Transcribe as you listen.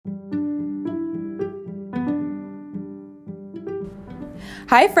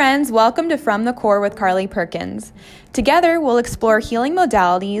Hi friends, welcome to From the Core with Carly Perkins. Together, we'll explore healing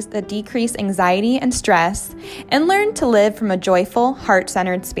modalities that decrease anxiety and stress and learn to live from a joyful,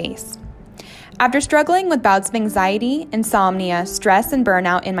 heart-centered space. After struggling with bouts of anxiety, insomnia, stress, and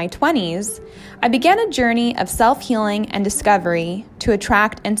burnout in my 20s, I began a journey of self-healing and discovery to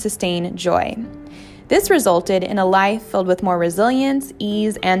attract and sustain joy. This resulted in a life filled with more resilience,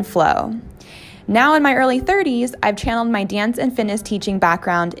 ease, and flow. Now in my early 30s, I've channeled my dance and fitness teaching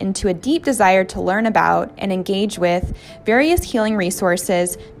background into a deep desire to learn about and engage with various healing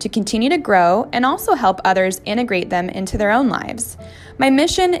resources to continue to grow and also help others integrate them into their own lives. My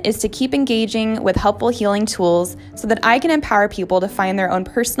mission is to keep engaging with helpful healing tools so that I can empower people to find their own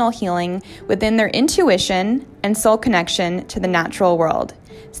personal healing within their intuition and soul connection to the natural world.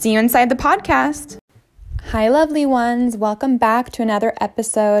 See you inside the podcast. Hi, lovely ones. Welcome back to another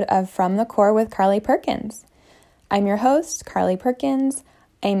episode of From the Core with Carly Perkins. I'm your host, Carly Perkins.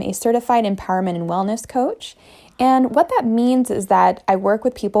 I'm a certified empowerment and wellness coach. And what that means is that I work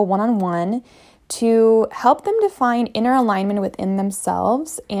with people one-on-one to help them to find inner alignment within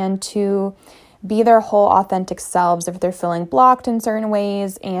themselves and to be their whole authentic selves if they're feeling blocked in certain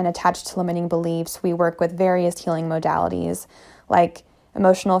ways and attached to limiting beliefs. We work with various healing modalities like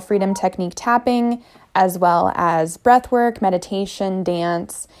emotional freedom technique tapping, as well as breath work, meditation,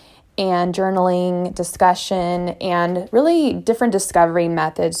 dance, and journaling, discussion, and really different discovery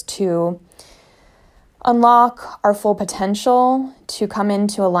methods to unlock our full potential, to come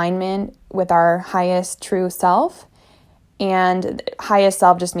into alignment with our highest true self. And highest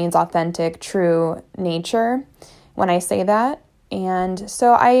self just means authentic, true nature when I say that. And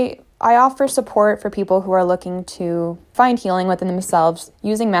so I offer support for people who are looking to find healing within themselves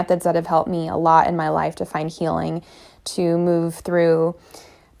using methods that have helped me a lot in my life to find healing, to move through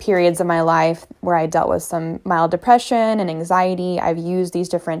periods of my life where I dealt with some mild depression and anxiety. I've used these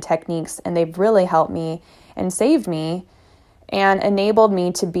different techniques and they've really helped me and saved me and enabled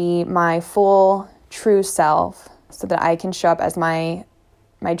me to be my full true self so that I can show up as my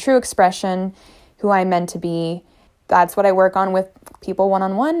true expression, who I'm meant to be. That's what I work on with people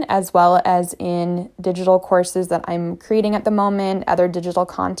one-on-one, as well as in digital courses that I'm creating at the moment, other digital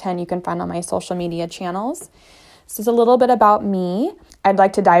content you can find on my social media channels. This is a little bit about me. I'd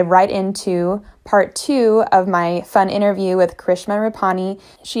like to dive right into part 2 of my fun interview with Krishma Rupani.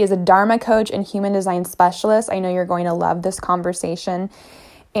 She is a Dharma coach and human design specialist. I know you're going to love this conversation.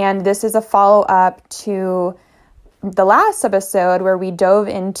 And this is a follow-up to the last episode where we dove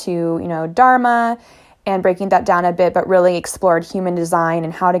into, Dharma and breaking that down a bit, but really explored human design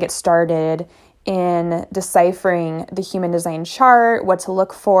and how to get started in deciphering the human design chart, what to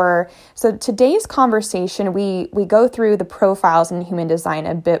look for. So today's conversation, we go through the profiles in human design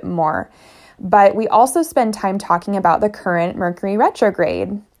a bit more, but we also spend time talking about the current Mercury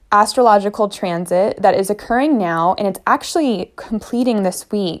retrograde astrological transit that is occurring now, and it's actually completing this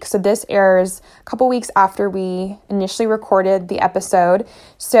week. So this airs a couple weeks after we initially recorded the episode.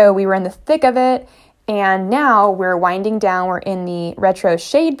 So we were in the thick of it. And now we're winding down. We're in the retro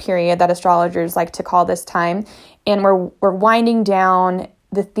shade period that astrologers like to call this time. And we're winding down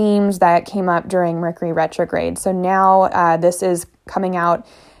the themes that came up during Mercury retrograde. So now this is coming out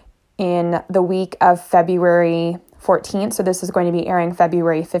in the week of February 14th. So this is going to be airing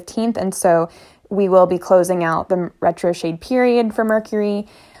February 15th. And so we will be closing out the retro shade period for Mercury.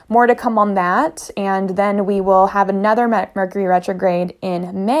 More to come on that. And then we will have another Mercury retrograde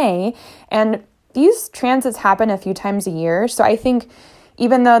in May. And these transits happen a few times a year. So I think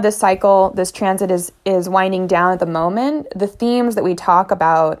even though this transit is winding down at the moment, the themes that we talk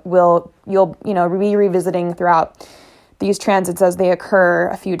about you'll be revisiting throughout these transits as they occur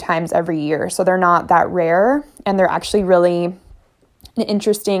a few times every year. So they're not that rare, and they're actually really an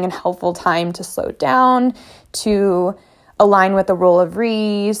interesting and helpful time to slow down, to align with the rule of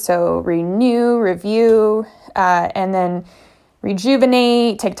Re, so renew, review, and then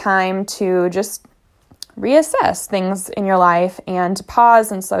rejuvenate, take time to just reassess things in your life and to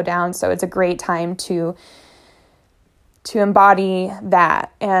pause and slow down. So it's a great time to embody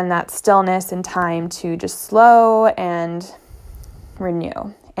that and that stillness and time to just slow and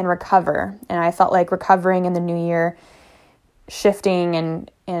renew and recover. And I felt like recovering in the new year, shifting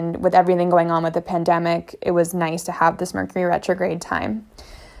and with everything going on with the pandemic, it was nice to have this Mercury retrograde time.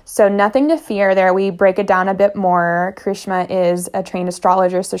 So nothing to fear there. We break it down a bit more. Krishma is a trained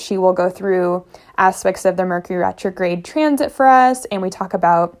astrologer, so she will go through aspects of the Mercury retrograde transit for us, and we talk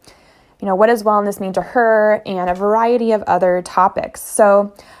about, what does wellness mean to her and a variety of other topics.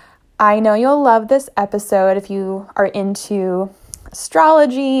 So I know you'll love this episode if you are into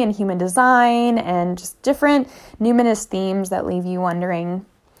astrology and human design and just different numinous themes that leave you wondering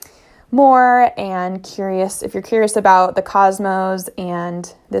more and curious. If you're curious about the cosmos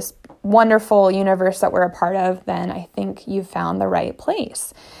and this wonderful universe that we're a part of, then I think you've found the right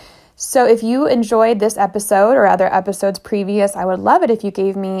place. So if you enjoyed this episode or other episodes previous, I would love it if you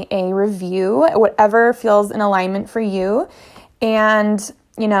gave me a review, whatever feels in alignment for you. And,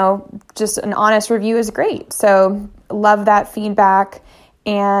 just an honest review is great. So love that feedback,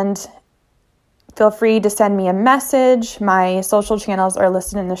 and feel free to send me a message. My social channels are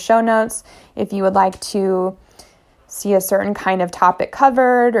listed in the show notes. If you would like to see a certain kind of topic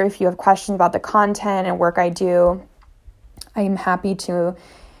covered, or if you have questions about the content and work I do, I am happy to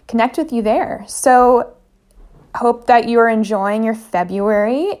connect with you there. So hope that you are enjoying your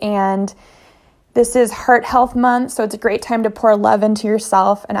February, and this is Heart Health Month, so it's a great time to pour love into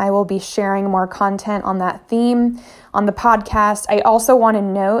yourself, and I will be sharing more content on that theme on the podcast. I also want to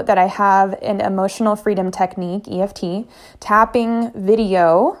note that I have an emotional freedom technique, EFT, tapping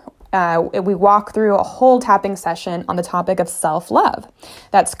video. We walk through a whole tapping session on the topic of self-love.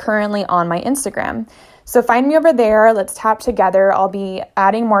 That's currently on my Instagram. So find me over there. Let's tap together. I'll be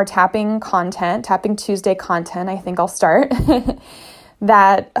adding more tapping content, Tapping Tuesday content. I think I'll start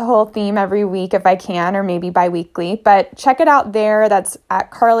that whole theme every week if I can, or maybe bi-weekly. But check it out there. That's at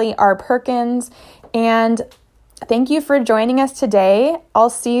Carly R. Perkins. And thank you for joining us today.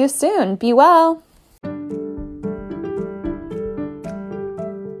 I'll see you soon. Be well.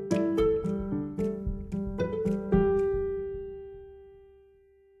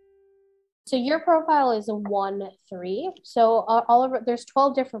 So your profile is a 1-3. So there's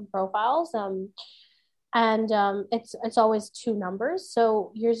 12 different profiles. It's always two numbers.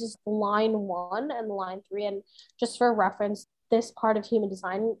 So yours is line 1 and line 3. And just for reference, this part of human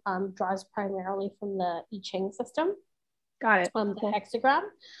design draws primarily from the I Ching system. Got it. The hexagram.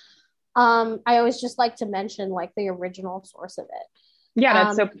 I always just like to mention like the original source of it.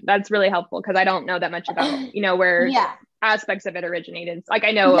 Yeah, that's really helpful, because I don't know that much about, where aspects of it originated. Like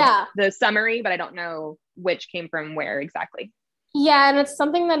I know the summary, but I don't know which came from where exactly. Yeah, and it's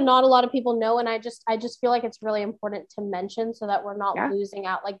something that not a lot of people know, and I just feel like it's really important to mention so that we're not losing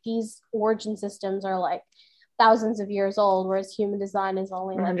out. Like these origin systems are like thousands of years old, whereas human design is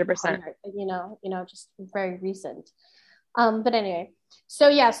only like 100%. Just very recent. But anyway, so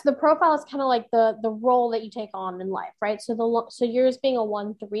the profile is kind of like the role that you take on in life, right? So yours being a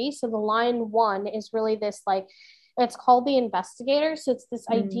 1-3, so the line 1 is really this like, it's called the investigator. So it's this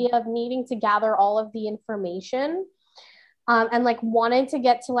idea of needing to gather all of the information, and like wanting to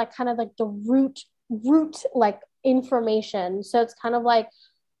get to like kind of like the root like information. So it's kind of like,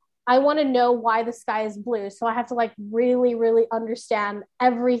 I want to know why the sky is blue. So I have to like really, really understand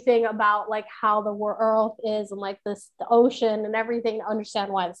everything about like how the earth is and like the ocean and everything to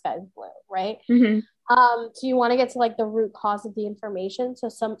understand why the sky is blue. Right. Mm-hmm. So you want to get to like the root cause of the information. So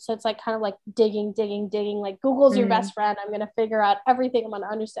it's like kind of like digging, like Google's your best friend. I'm going to figure out everything. I'm going to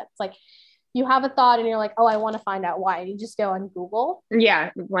understand. It's like, you have a thought and you're like, oh, I want to find out why. And you just go on Google.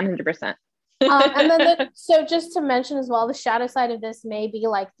 Yeah, 100%. And then so just to mention as well, the shadow side of this may be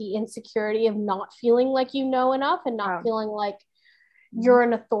like the insecurity of not feeling like you know enough and not feeling like you're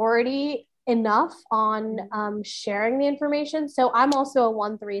an authority enough on sharing the information. So I'm also a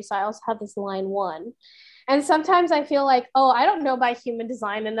 1-3, so I also have this line 1. And sometimes I feel like, oh, I don't know about human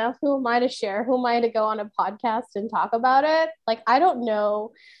design enough. Who am I to share? Who am I to go on a podcast and talk about it? Like, I don't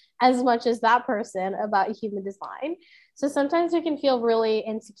know as much as that person about human design. So sometimes we can feel really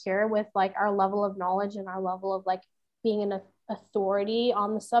insecure with like our level of knowledge and our level of like being an authority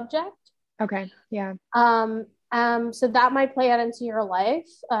on the subject. Okay. Yeah. So that might play out into your life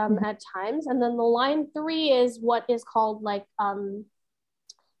at times. And then the line 3 is what is called like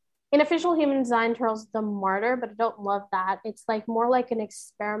in official human design terms, the martyr, but I don't love that. It's like more like an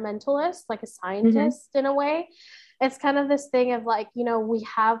experimentalist, like a scientist in a way. It's kind of this thing of like, we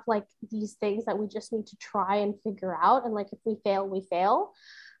have like these things that we just need to try and figure out. And like, if we fail, we fail.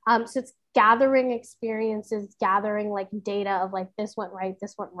 So it's gathering experiences, gathering like data of like, this went right,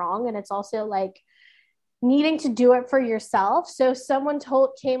 this went wrong. And it's also like needing to do it for yourself. So someone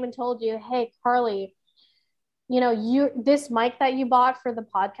came and told you, hey, Carly, this mic that you bought for the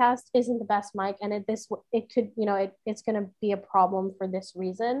podcast isn't the best mic, and it's going to be a problem for this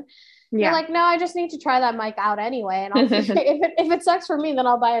reason. Yeah. You're like, no, I just need to try that mic out anyway, and I'll figure, if it sucks for me, then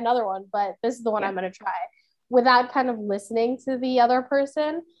I'll buy another one. But this is the one I'm going to try, without kind of listening to the other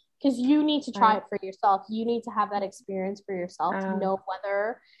person, because you need to try it for yourself. You need to have that experience for yourself to know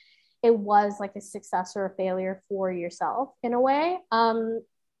whether it was like a success or a failure for yourself in a way.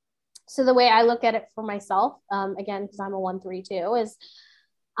 So the way I look at it for myself, again, because I'm a 1-3-2, is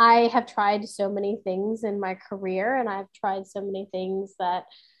I have tried so many things in my career, and I've tried so many things that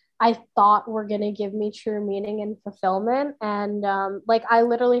I thought were going to give me true meaning and fulfillment. And like, I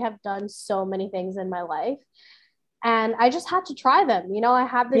literally have done so many things in my life, and I just had to try them. You know, I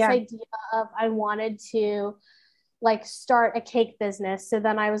had this idea of I wanted to like start a cake business. So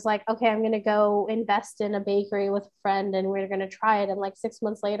then I was like, okay, I'm going to go invest in a bakery with a friend and we're going to try it. And like 6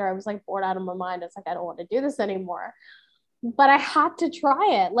 months later, I was like bored out of my mind. It's like, I don't want to do this anymore. But I had to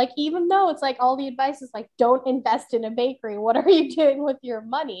try it. Like, even though it's like all the advice is like, don't invest in a bakery. What are you doing with your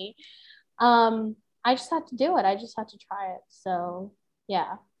money? I just had to do it. I just had to try it. So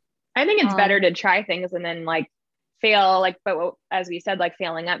yeah. I think it's better to try things and then like fail, like, but as we said, like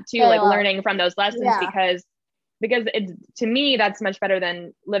failing up too, like learning from those lessons, because it's, to me, that's much better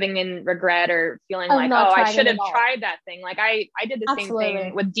than living in regret or feeling like, oh, I should have tried that thing. Like I did the same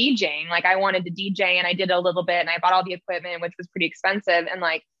thing with DJing. Like I wanted to DJ and I did a little bit and I bought all the equipment, which was pretty expensive. And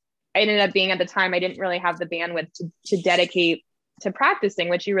like, I ended up being, at the time, I didn't really have the bandwidth to dedicate to practicing,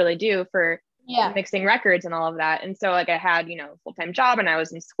 which you really do for mixing records and all of that. And so like I had, you know, a full-time job and I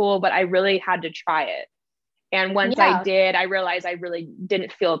was in school, but I really had to try it. And once I did, I realized I really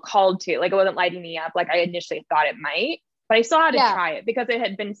didn't feel called to, like, it wasn't lighting me up like I initially thought it might, but I still had to try it because it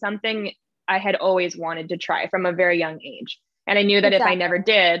had been something I had always wanted to try from a very young age. And I knew that if I never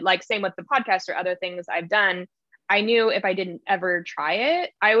did, like same with the podcast or other things I've done, I knew if I didn't ever try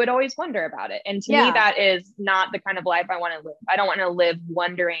it, I would always wonder about it. And to me, that is not the kind of life I want to live. I don't want to live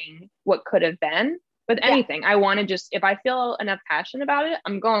wondering what could have been with anything. I want to just, if I feel enough passion about it,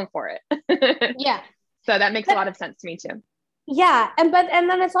 I'm going for it. So that makes a lot of sense to me too. Yeah. And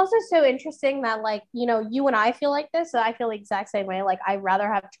then it's also so interesting that like, you know, you and I feel like this. So I feel the exact same way. Like I'd rather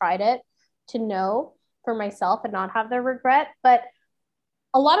have tried it to know for myself and not have the regret. But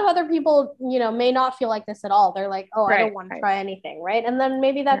a lot of other people, you know, may not feel like this at all. They're like, oh, I don't want to try anything. Right. And then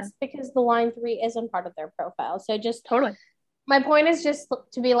maybe that's because the line 3 isn't part of their profile. So just my point is just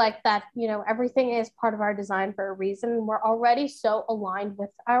to be like that, you know, everything is part of our design for a reason. We're already so aligned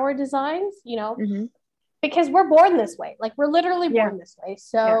with our designs, you know, because we're born this way. Like we're literally born this way.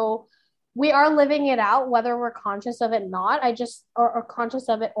 So we are living it out, whether we're conscious of it not. Or conscious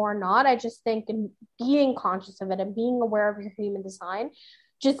of it or not. I just think being conscious of it and being aware of your human design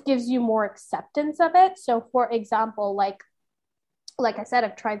just gives you more acceptance of it. So for example, like I said,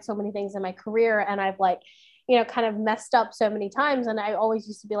 I've tried so many things in my career and I've like, you know, kind of messed up so many times. And I always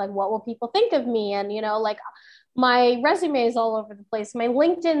used to be like, what will people think of me? And, you know, like my resume is all over the place. My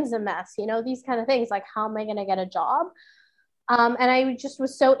LinkedIn's a mess, you know, these kind of things. Like, how am I going to get a job? And I just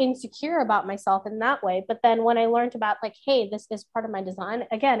was so insecure about myself in that way. But then when I learned about like, hey, this is part of my design,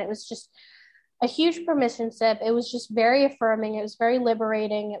 again, it was just a huge permission slip. It was just very affirming. It was very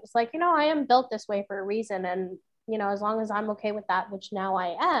liberating. It was like, you know, I am built this way for a reason. And, you know, as long as I'm okay with that, which now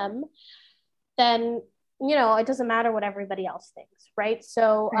I am, then, you know, it doesn't matter what everybody else thinks. Right.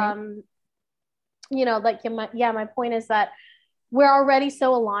 So, you know, like my point is that we're already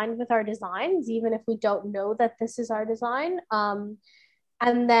so aligned with our designs, even if we don't know that this is our design. And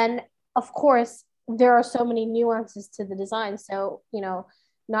then, of course, there are so many nuances to the design. So, you know,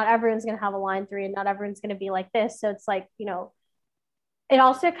 not everyone's going to have a line 3 and not everyone's going to be like this. So it's like, you know, it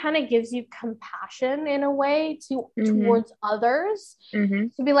also kind of gives you compassion in a way towards others to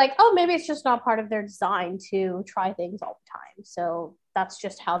be like, oh, maybe it's just not part of their design to try things all the time. So that's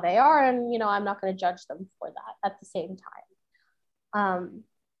just how they are. And, you know, I'm not going to judge them for that at the same time. So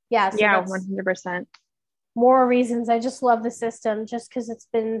 100%. More reasons. I just love the system just because it's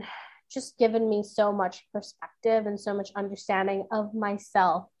been just given me so much perspective and so much understanding of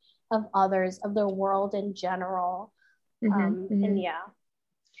myself, of others, of the world in general. And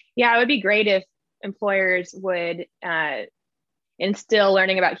it would be great if employers would instill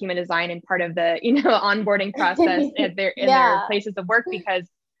learning about human design in part of the, you know, onboarding process in their places of work, because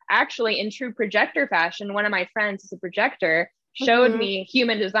actually in true projector fashion, one of my friends is a projector, showed me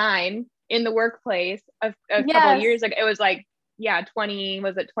human design in the workplace a couple of years ago. It was like, 2018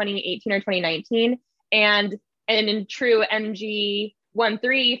 or 2019. And in true MG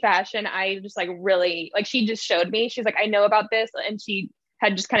 1-3 fashion, I just like really, like, she just showed me, she's like, I know about this. And she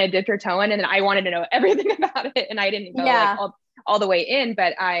had just kind of dipped her toe in, and then I wanted to know everything about it. And I didn't go like all the way in,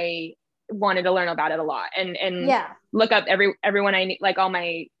 but I wanted to learn about it a lot and look up everyone I need, like all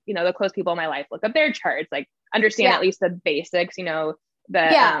my, you know, the close people in my life, look up their charts, like understand at least the basics, you know,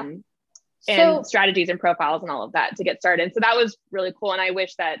 and strategies and profiles and all of that to get started. So that was really cool. And I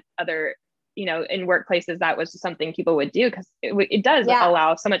wish that other, you know, in workplaces, that was something people would do, because it does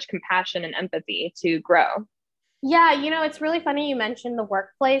allow so much compassion and empathy to grow. Yeah, it's really funny you mentioned the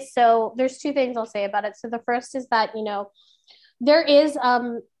workplace. So there's two things I'll say about it. So the first is that, there is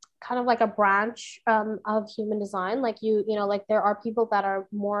kind of like a branch of human design. Like like there are people that are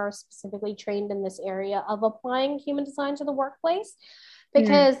more specifically trained in this area of applying human design to the workplace.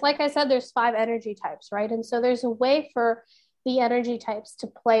 Because like I said, there's 5 energy types, right? And so there's a way for the energy types to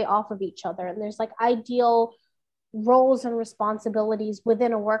play off of each other. And there's like ideal roles and responsibilities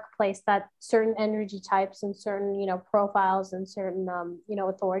within a workplace that certain energy types and certain profiles and certain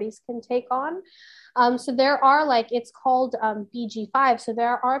authorities can take on. So there are like, it's called BG5. So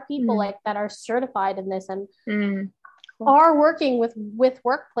there are people like that are certified in this and are working with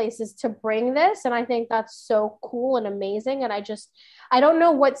workplaces to bring this. And I think that's so cool and amazing. And I don't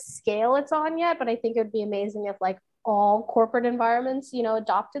know what scale it's on yet, but I think it would be amazing if like all corporate environments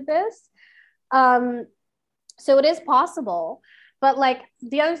adopted this. So it is possible. But like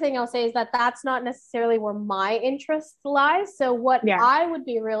the other thing I'll say is that that's not necessarily where my interest lies. So what I would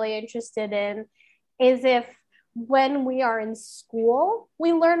be really interested in is if when we are in school,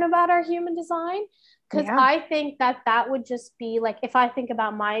 we learn about our human design. Because I think that would just be like, if I think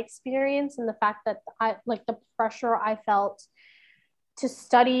about my experience and the fact that I like the pressure I felt to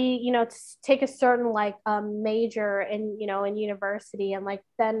study, to take a certain like major in university, and like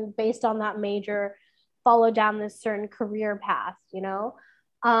then based on that major follow down this certain career path.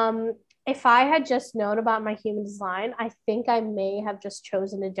 If I had just known about my human design, I think I may have just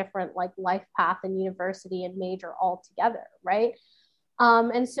chosen a different like life path in university and major altogether, right?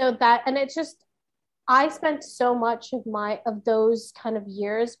 And so that, and it's just, I spent so much of those kind of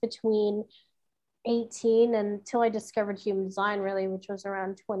years between 18 until I discovered human design, really, which was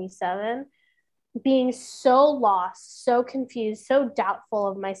around 27, being so lost, so confused, so doubtful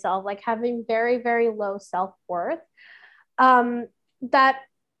of myself, like having very, very low self-worth, that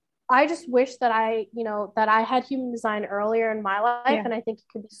I just wish that that I had human design earlier in my life. And I think it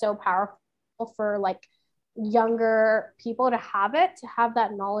could be so powerful for like younger people to have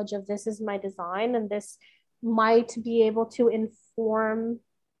that knowledge of this is my design and this might be able to inform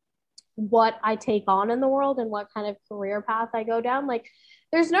what I take on in the world and what kind of career path I go down. Like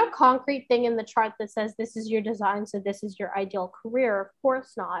there's no concrete thing in the chart that says this is your design, so this is your ideal career. Of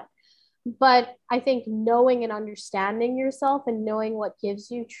course not. But I think knowing and understanding yourself and knowing what gives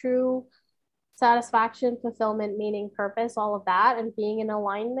you true satisfaction, fulfillment, meaning, purpose, all of that, and being in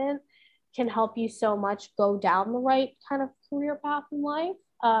alignment can help you so much go down the right kind of career path in life.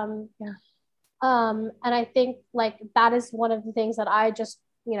 And I think like that is one of the things that I just,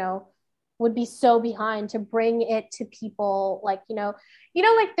 would be so behind to bring it to people. Like,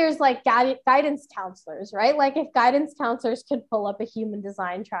 like there's like guidance counselors, right? Like if guidance counselors could pull up a human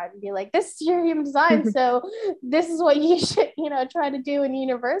design chart and be like, this is your human design. So this is what you should, try to do in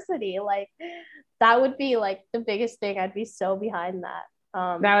university. Like that would be like the biggest thing. I'd be so behind that.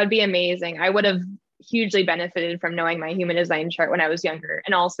 That would be amazing. I would have hugely benefited from knowing my human design chart when I was younger,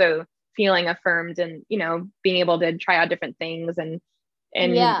 and also feeling affirmed and, being able to try out different things and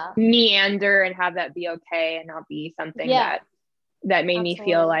meander and have that be okay and not be something that made me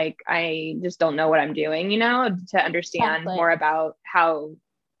feel like I just don't know what I'm doing, to understand more about how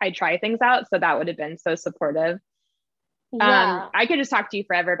I try things out. So that would have been so supportive. I could just talk to you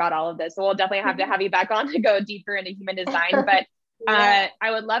forever about all of this. So we'll definitely have to have you back on to go deeper into human design. But I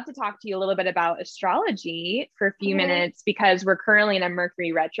would love to talk to you a little bit about astrology for a few minutes, because we're currently in a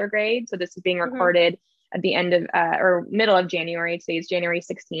Mercury retrograde. So this is being recorded at the end of or middle of January. Today is January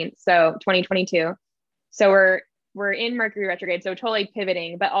 16th, so 2022. So we're in Mercury retrograde, so totally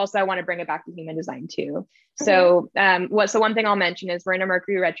pivoting, but also I want to bring it back to human design too. So one thing I'll mention is we're in a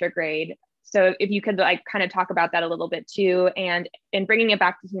Mercury retrograde. So if you could like kind of talk about that a little bit too, and in bringing it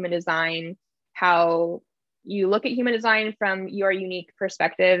back to human design, how you look at human design from your unique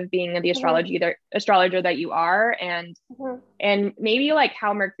perspective, being the astrologer that you are, and maybe like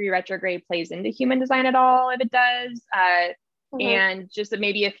how Mercury retrograde plays into human design at all, if it does, and just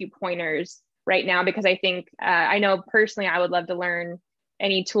maybe a few pointers right now, because I think I know personally I would love to learn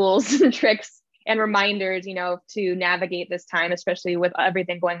any tools and tricks and reminders, to navigate this time, especially with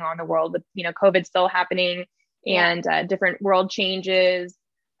everything going on in the world with, COVID still happening and different world changes.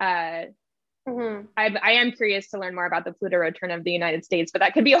 I am curious to learn more about the Pluto return of the United States, but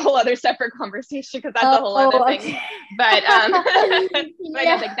that could be a whole other separate conversation because that's a whole other thing. But I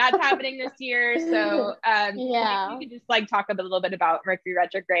think that's happening this year. So you could just like talk a little bit about Mercury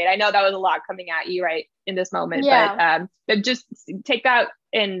retrograde. I know that was a lot coming at you right in this moment, but just take that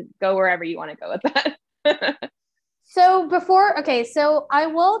and go wherever you want to go with that. So I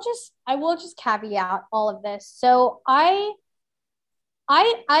will just caveat all of this. So I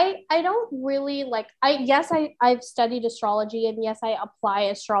I don't really like, I've studied astrology, and yes, I apply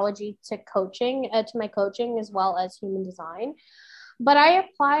astrology to coaching, to my coaching, as well as human design. But I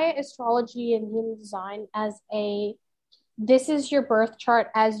apply astrology and human design as this is your birth chart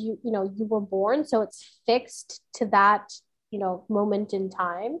as you were born. So it's fixed to that, moment in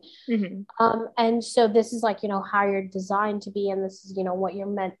time. Mm-hmm. And so this is like, how you're designed to be. And this is, what you're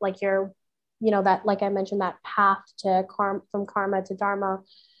meant, like that, like I mentioned, that path to from karma to dharma,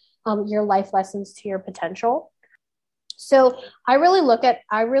 your life lessons to your potential. So I really look at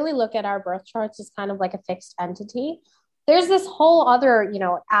our birth charts as kind of like a fixed entity. There's this whole other,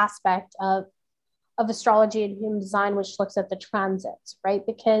 aspect of astrology and human design, which looks at the transits, right?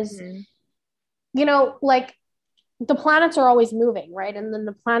 Because, like the planets are always moving, right? And then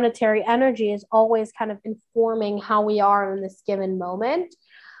the planetary energy is always kind of informing how we are in this given moment.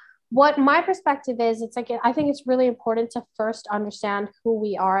 What my perspective is, it's like, I think it's really important to first understand who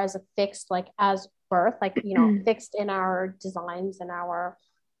we are as a fixed, like as birth, like, fixed in our designs and our,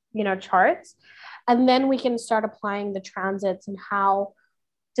 charts. And then we can start applying the transits and how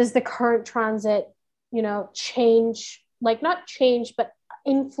does the current transit, change, like not change, but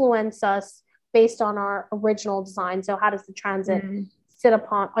influence us based on our original design. So how does the transit sit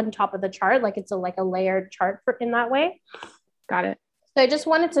on top of the chart? Like it's like a layered chart in that way. Got it. So I just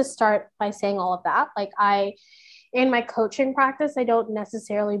wanted to start by saying all of that. Like in my coaching practice, I don't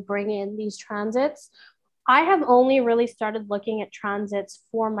necessarily bring in these transits. I have only really started looking at transits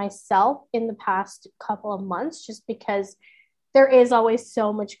for myself in the past couple of months, just because there is always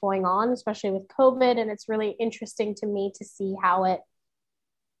so much going on, especially with COVID. And it's really interesting to me to see how it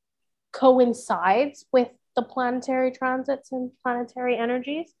coincides with the planetary transits and planetary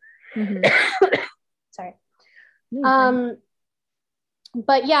energies. Sorry.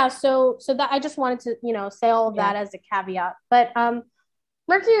 But yeah, so that I just wanted to, say all of that as a caveat. But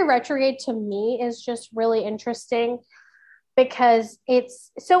Mercury retrograde to me is just really interesting because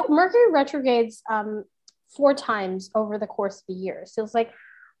Mercury retrogrades 4 times over the course of the year. So it's like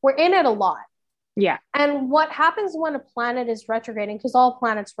we're in it a lot. Yeah. And what happens when a planet is retrograding, because all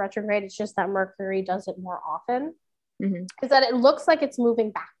planets retrograde, it's just that Mercury does it more often, is that it looks like it's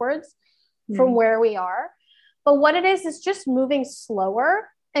moving backwards from where we are. But what it is just moving slower.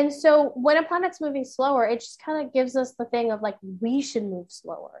 And so when a planet's moving slower, it just kind of gives us the thing of like, we should move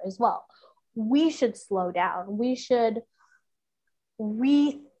slower as well. We should slow down. We should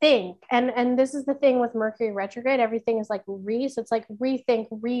rethink. And this is the thing with Mercury retrograde. Everything is like so it's like rethink,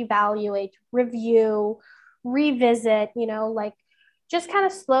 reevaluate, review, revisit, like just kind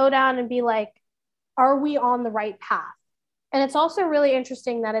of slow down and be like, are we on the right path? And it's also really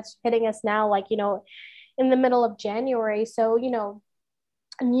interesting that it's hitting us now, like, in the middle of January. So,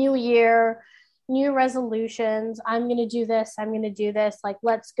 a new year, new resolutions. I'm going to do this. I'm going to do this. Like,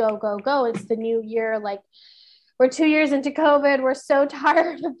 let's go, go, go. It's the new year. Like, we're 2 years into COVID. We're so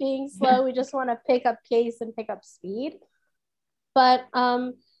tired of being slow. We just want to pick up pace and pick up speed. But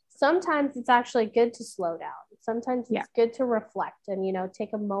sometimes it's actually good to slow down. Sometimes it's good to reflect and,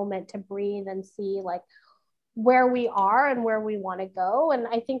 take a moment to breathe and see like where we are and where we want to go. And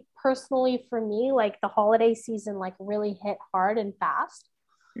I think personally for me, like the holiday season, like really hit hard and fast.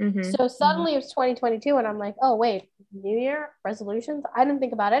 So suddenly it's 2022 and I'm like, oh wait, New Year resolutions. I didn't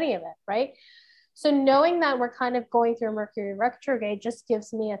think about any of it. Right. So knowing that we're kind of going through Mercury retrograde just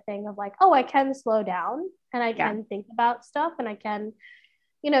gives me a thing of like, oh, I can slow down and I can think about stuff and I can,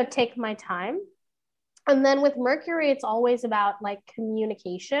 take my time. And then with Mercury, it's always about like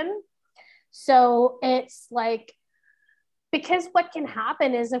communication. So it's like, because what can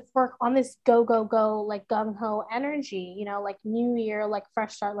happen is if we're on this go, go, go, like gung ho energy, like new year, like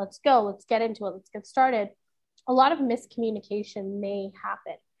fresh start, let's go, let's get into it, let's get started. A lot of miscommunication may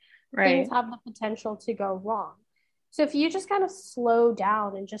happen. Right. Things have the potential to go wrong. So if you just kind of slow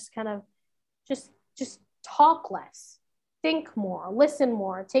down and just kind of just talk less, think more, listen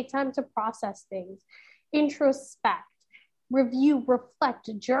more, take time to process things, introspect, review, reflect,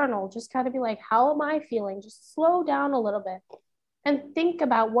 journal, just kind of be like, how am I feeling? Just slow down a little bit and think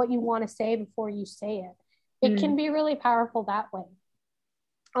about what you want to say before you say it. It can be really powerful that way.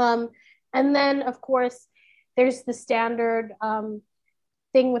 And then of course, there's the standard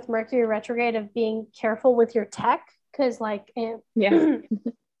thing with Mercury retrograde of being careful with your tech. Cause like,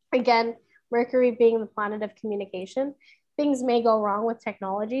 again, Mercury being the planet of communication, things may go wrong with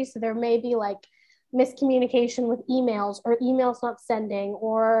technology. So there may be like miscommunication with emails or emails not sending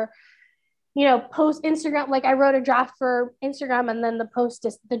or post Instagram, like I wrote a draft for Instagram and then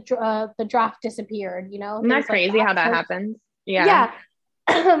the draft disappeared, Isn't that crazy how that happens? Yeah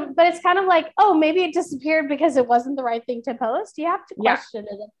but it's kind of like, oh, maybe it disappeared because it wasn't the right thing to post. You have to question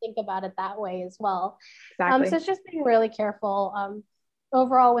it and think about it that way as well. Exactly. So it's just being really careful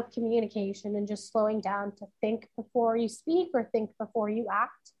overall with communication and just slowing down to think before you speak or think before you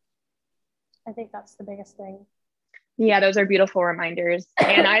act. I think that's the biggest thing. Yeah, those are beautiful reminders.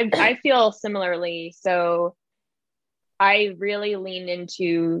 And I feel similarly. So I really leaned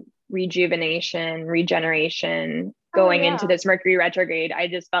into rejuvenation, regeneration, going into this Mercury retrograde. I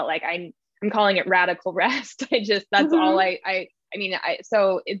just felt like I'm calling it radical rest. That's all I mean,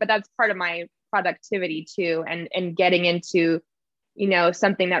 but that's part of my productivity too. And getting into,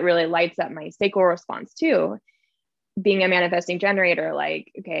 something that really lights up my sacral response too. Being a manifesting generator,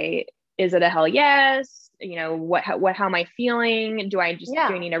 like, okay, is it a hell yes? How am I feeling? Do I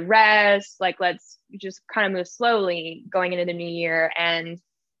need a rest? Like, let's just kind of move slowly going into the new year and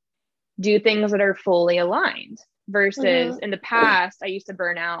do things that are fully aligned versus in the past, I used to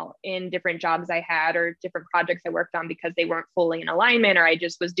burn out in different jobs I had or different projects I worked on because they weren't fully in alignment, or I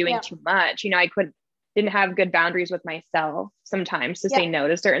just was doing too much. I didn't have good boundaries with myself sometimes to say no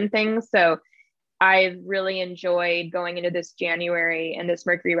to certain things. So I've really enjoyed going into this January and this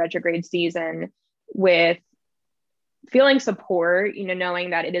Mercury retrograde season with feeling support,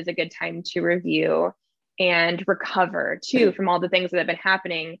 knowing that it is a good time to review and recover too from all the things that have been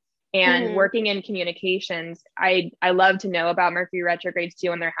happening. And working in communications, I love to know about Mercury retrogrades too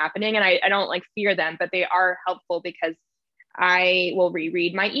when they're happening. And I don't like fear them, but they are helpful because I will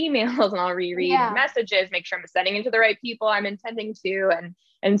reread my emails and I'll reread messages, make sure I'm sending it to the right people I'm intending to,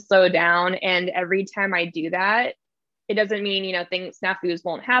 and slow down. And every time I do that, it doesn't mean, things, snafus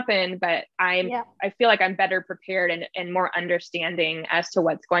won't happen, but I feel like I'm better prepared and more understanding as to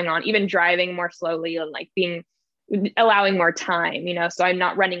what's going on, even driving more slowly and like allowing more time, so I'm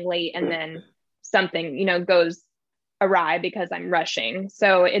not running late and then something, goes awry because I'm rushing.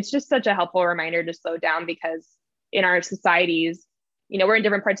 So it's just such a helpful reminder to slow down, because in our societies, we're in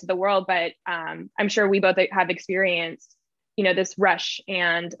different parts of the world, but I'm sure we both have experienced, this rush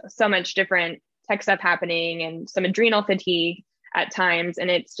and so much different tech stuff happening and some adrenal fatigue at times. And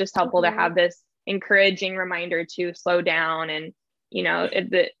it's just helpful to have this encouraging reminder to slow down and, and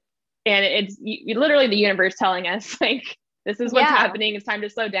it's literally the universe telling us like, this is what's happening. It's time to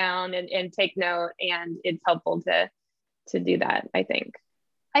slow down and take note. And it's helpful to do that. I think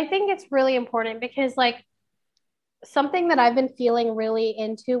it's really important because like something that I've been feeling really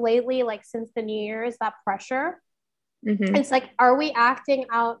into lately, like since the new year, is that pressure. It's like, are we acting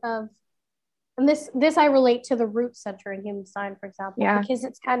out of, and this I relate to the root center in human design, for example, because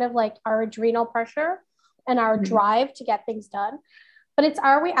it's kind of like our adrenal pressure and our drive to get things done. But it's,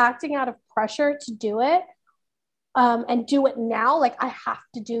 are we acting out of pressure to do it and do it now? Like, I have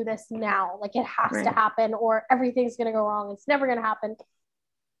to do this now. Like, it has to happen or everything's going to go wrong. It's never going to happen.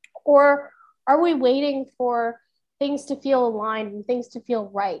 Or are we waiting for things to feel aligned and things to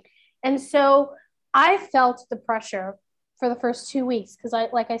feel right? And so I felt the pressure for the first 2 weeks because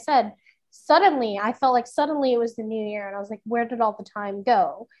like I said, I felt like suddenly it was the new year and I was like, where did all the time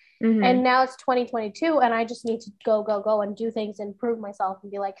go? And now it's 2022 and I just need to go and do things and prove myself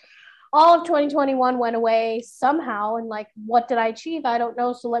and be like, all of 2021 went away somehow. And like, what did I achieve? I don't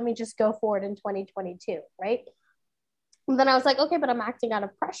know. So let me just go forward in 2022. Right. And then I was like, okay, but I'm acting out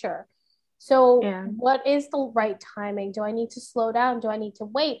of pressure. So what is the right timing? Do I need to slow down? Do I need to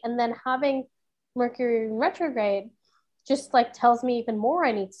wait? And then having Mercury in retrograde just like tells me even more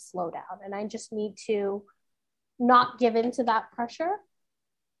I need to slow down. And I just need to not give into that pressure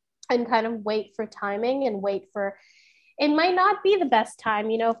and kind of wait for timing and wait for, it might not be the best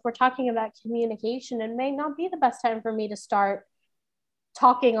time, if we're talking about communication, it may not be the best time for me to start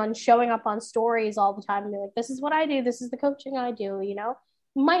showing up on stories all the time and be like, this is what I do, this is the coaching I do,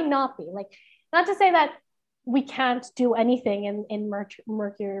 might not be like, not to say that we can't do anything in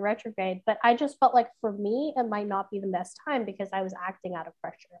Mercury retrograde, but I just felt like for me, it might not be the best time because I was acting out of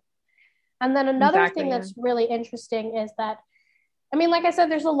pressure. And then another thing that's really interesting is that, I mean, like I said,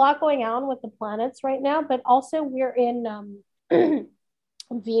 there's a lot going on with the planets right now, but also we're in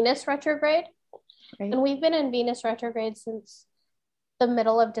Venus retrograde. And we've been in Venus retrograde since the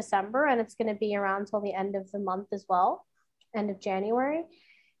middle of December, and it's going to be around till the end of the month as well, end of January.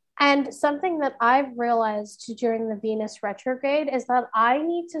 And something that I've realized during the Venus retrograde is that I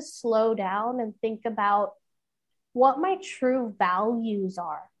need to slow down and think about what my true values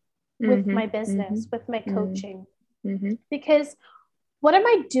are with my business, with my coaching. Because what am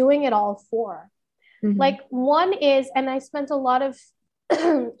I doing it all for? Like, one is, and I spent a lot of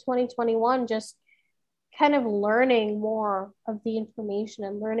 2021 just kind of learning more of the information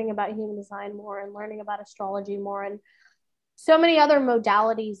and learning about human design more and learning about astrology more and so many other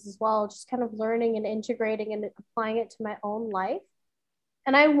modalities as well, just kind of learning and integrating and applying it to my own life.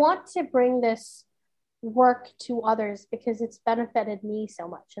 And I want to bring this work to others because it's benefited me so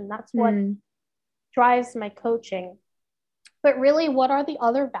much. And that's what drives my coaching. But really, what are the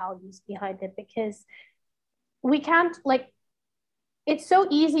other values behind it? Because we can't, like, it's so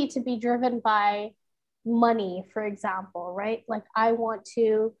easy to be driven by money, for example, right? Like, I want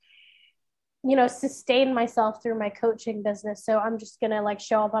to, you know, sustain myself through my coaching business. So I'm just going to like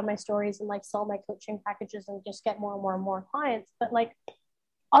show up on my stories and like sell my coaching packages and just get more and more and more clients. But like,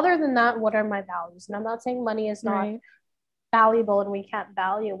 other than that, what are my values? And I'm not saying money is not valuable and we can't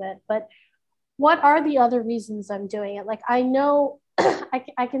value it, but what are the other reasons I'm doing it? Like, I know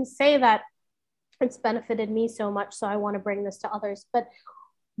I can say that it's benefited me so much, so I want to bring this to others, but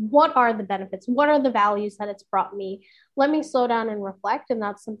what are the benefits? What are the values that it's brought me? Let me slow down and reflect. And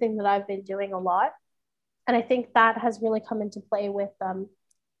that's something that I've been doing a lot. And I think that has really come into play with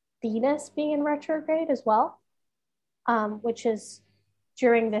Venus being in retrograde as well, which is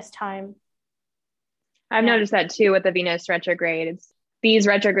during this time. I've noticed that too with the Venus retrograde. These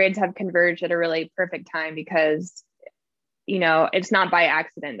retrogrades have converged at a really perfect time because, you know, it's not by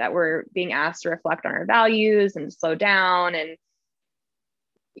accident that we're being asked to reflect on our values and slow down. And,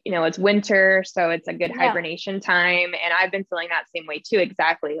 you know, it's winter, so it's a good hibernation time. And I've been feeling that same way too.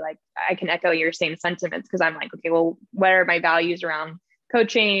 Exactly. Like, I can echo your same sentiments because I'm like, okay, well, what are my values around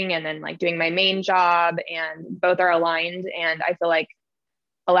coaching and then like doing my main job? And both are aligned. And I feel like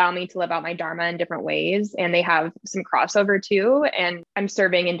allow me to live out my dharma in different ways, and they have some crossover too, and I'm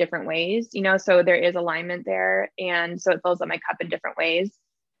serving in different ways, you know, so there is alignment there, and so it fills up my cup in different ways.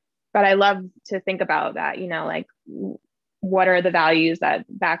 But I love to think about that, you know, like what are the values that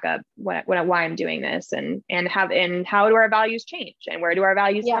back up why I'm doing this, and how do our values change, and where do our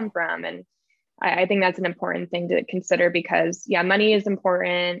values come from? And I think that's an important thing to consider because money is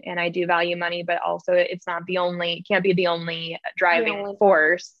important and I do value money, but also it can't be the only driving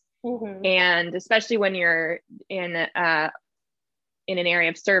force. And especially when you're in an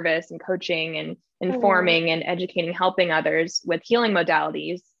area of service and coaching and informing and educating, helping others with healing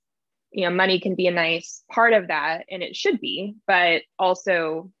modalities, you know, money can be a nice part of that, and it should be, but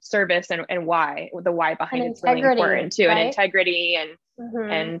also service and why, the why behind it's really important too, right? And integrity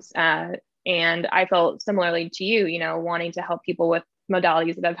and I felt similarly to you, you know, wanting to help people with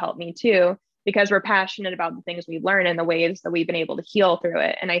modalities that have helped me too, because we're passionate about the things we learn and the ways that we've been able to heal through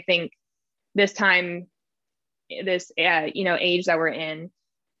it. And I think this time, this, you know, age that we're in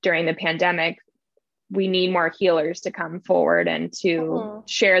during the pandemic, we need more healers to come forward and to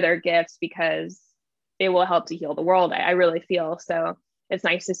share their gifts because it will help to heal the world. I really feel so. It's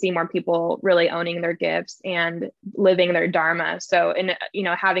nice to see more people really owning their gifts and living their dharma. So, and, you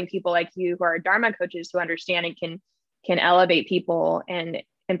know, having people like you who are dharma coaches who understand and can elevate people and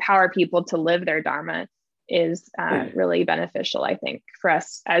empower people to live their dharma is really beneficial, I think, for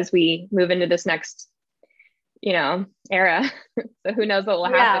us as we move into this next, you know, era. So who knows what will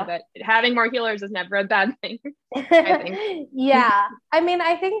happen, but having more healers is never a bad thing, I think. I mean,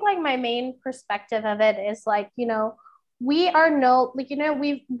 I think like my main perspective of it is like, you know, we are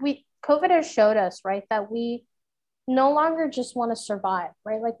COVID has showed us, right, that we no longer just want to survive,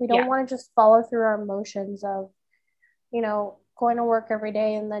 right? Like we don't want to just follow through our emotions of, you know, going to work every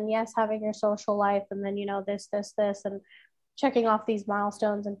day and then having your social life and then, you know, this and checking off these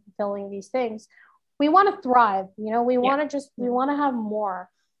milestones and fulfilling these things. We want to thrive, you know, we want to have more.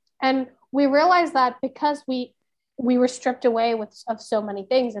 And we realize that because we were stripped away of so many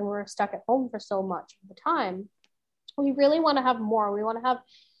things and we were stuck at home for so much of the time. We really want to have more. We want to have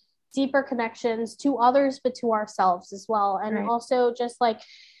deeper connections to others, but to ourselves as well. And also just like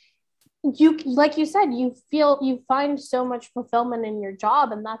you said, you find so much fulfillment in your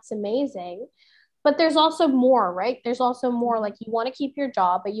job, and that's amazing. But there's also more, right? There's also more. Like you want to keep your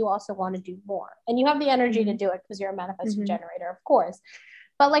job, but you also want to do more. And you have the energy to do it because you're a manifesting generator, of course.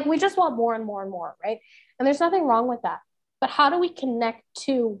 But like we just want more and more and more, right? And there's nothing wrong with that. But how do we connect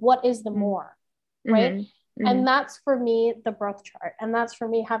to what is the more, right? And that's for me the birth chart, and that's for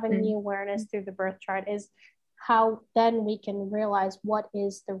me having the awareness through the birth chart is how then we can realize what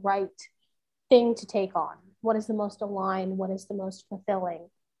is the right thing to take on, what is the most aligned, what is the most fulfilling,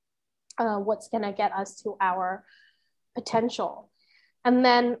 what's going to get us to our potential. And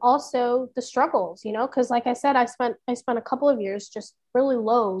then also the struggles, you know, because like I said, I spent a couple of years just really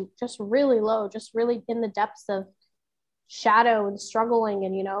low, just really in the depths of shadow and struggling,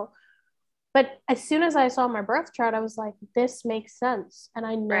 and you know. But as soon as I saw my birth chart, I was like, this makes sense. And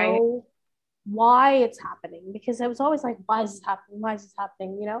I know why it's happening, because I was always like, why is this happening? Why is this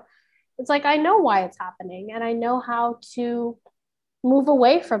happening? You know? it's like, I know why it's happening and I know how to move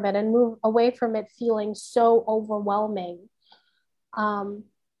away from it and move away from it feeling so overwhelming and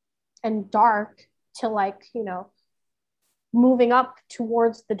dark to like, moving up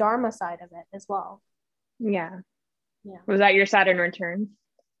towards the Dharma side of it as well. Yeah. Was that your Saturn return?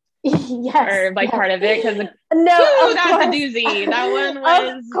 Yes. Or like part of it? Because no, that's a doozy. That one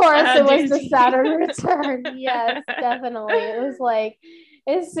was, of course, it was the Saturn return. Yes, definitely. It was like,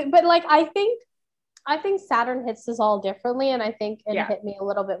 but like I think Saturn hits us all differently, and I think it hit me a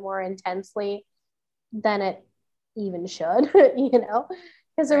little bit more intensely than it even should,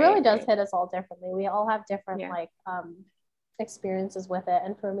 because it really does hit us all differently. We all have different experiences with it,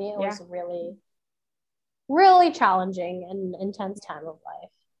 and for me, it was really, really challenging and intense time of life.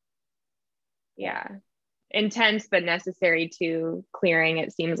 Yeah, intense but necessary to clearing.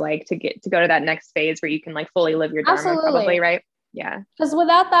 It seems like to go to that next phase where you can like fully live your Dharma. Absolutely. Probably, right? Yeah. Because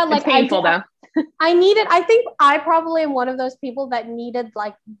without that, like, it's painful though. I think I probably am one of those people that needed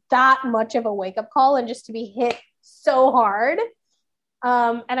like that much of a wake up call and just to be hit so hard.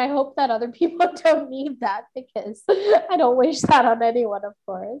 And I hope that other people don't need that, because I don't wish that on anyone, of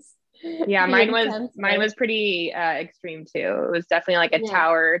course. Yeah, mine was pretty extreme too. It was definitely like a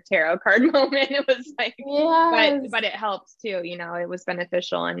Tower tarot card moment. It was like, but it helps too. It was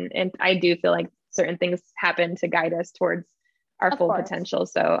beneficial, and I do feel like certain things happen to guide us towards our full potential.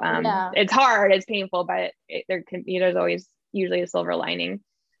 So it's hard, it's painful, but there's always usually a silver lining.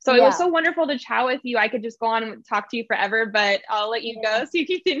 So it was so wonderful to chat with you. I could just go on and talk to you forever, but I'll let you go so you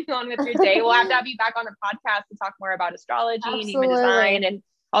continue on with your day. We'll have to have you back on the podcast to talk more about astrology and human design and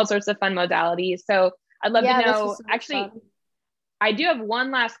all sorts of fun modalities. So I'd love to know, actually, I do have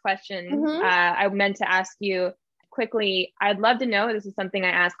one last question. I meant to ask you quickly. I'd love to know, this is something I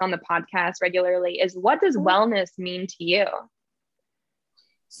ask on the podcast regularly, is what does wellness mean to you?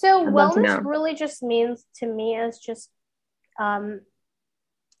 So wellness really just means to me is just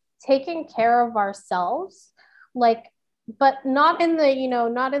taking care of ourselves, like, but not only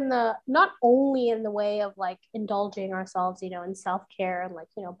in the way of like indulging ourselves, in self-care and like,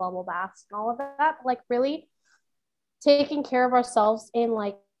 bubble baths and all of that, like really taking care of ourselves in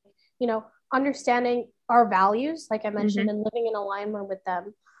like, understanding our values, like I mentioned, and living in alignment with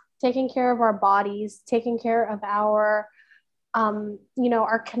them, taking care of our bodies, taking care of our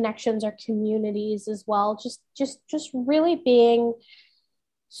our connections, our communities as well, just really being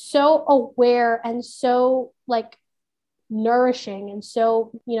so aware and so like nourishing and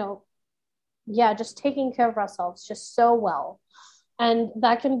so just taking care of ourselves just so well. And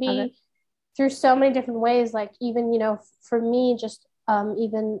that can be through so many different ways, like even for me, just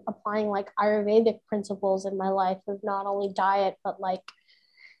even applying like Ayurvedic principles in my life of not only diet but like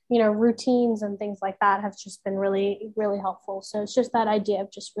routines and things like that have just been really, really helpful. So it's just that idea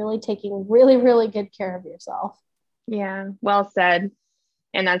of just really taking really, really good care of yourself. Yeah, well said.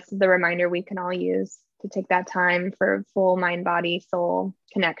 And that's the reminder we can all use to take that time for full mind, body, soul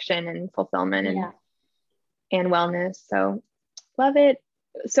connection and fulfillment and wellness. So love it.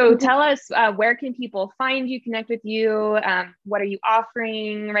 So tell us, where can people find you, connect with you? What are you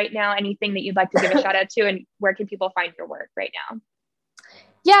offering right now? Anything that you'd like to give a shout out to, and where can people find your work right now?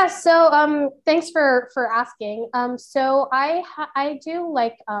 Yeah. So thanks for asking. So I do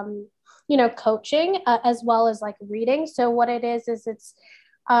like, coaching as well as like reading. So what it is it's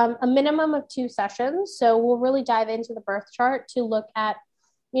a minimum of 2 sessions. So we'll really dive into the birth chart to look at,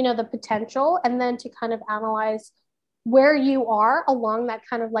 the potential, and then to kind of analyze where you are along that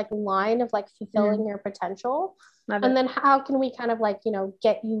kind of like line of like fulfilling your potential. And then how can we kind of like,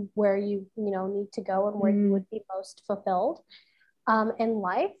 get you where you, need to go and where you would be most fulfilled in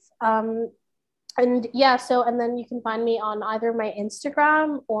life. And then you can find me on either my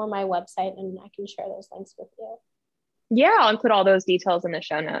Instagram or my website, and I can share those links with you. Yeah, I'll include all those details in the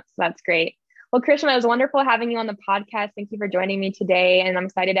show notes. That's great. Well, Karishma, it was wonderful having you on the podcast. Thank you for joining me today. And I'm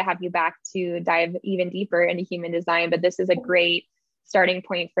excited to have you back to dive even deeper into human design. But this is a great starting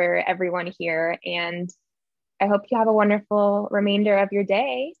point for everyone here. And I hope you have a wonderful remainder of your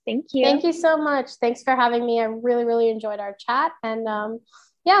day. Thank you. Thank you so much. Thanks for having me. I really, really enjoyed our chat. And I'm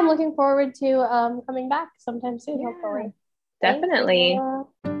looking forward to coming back sometime soon, hopefully. Definitely.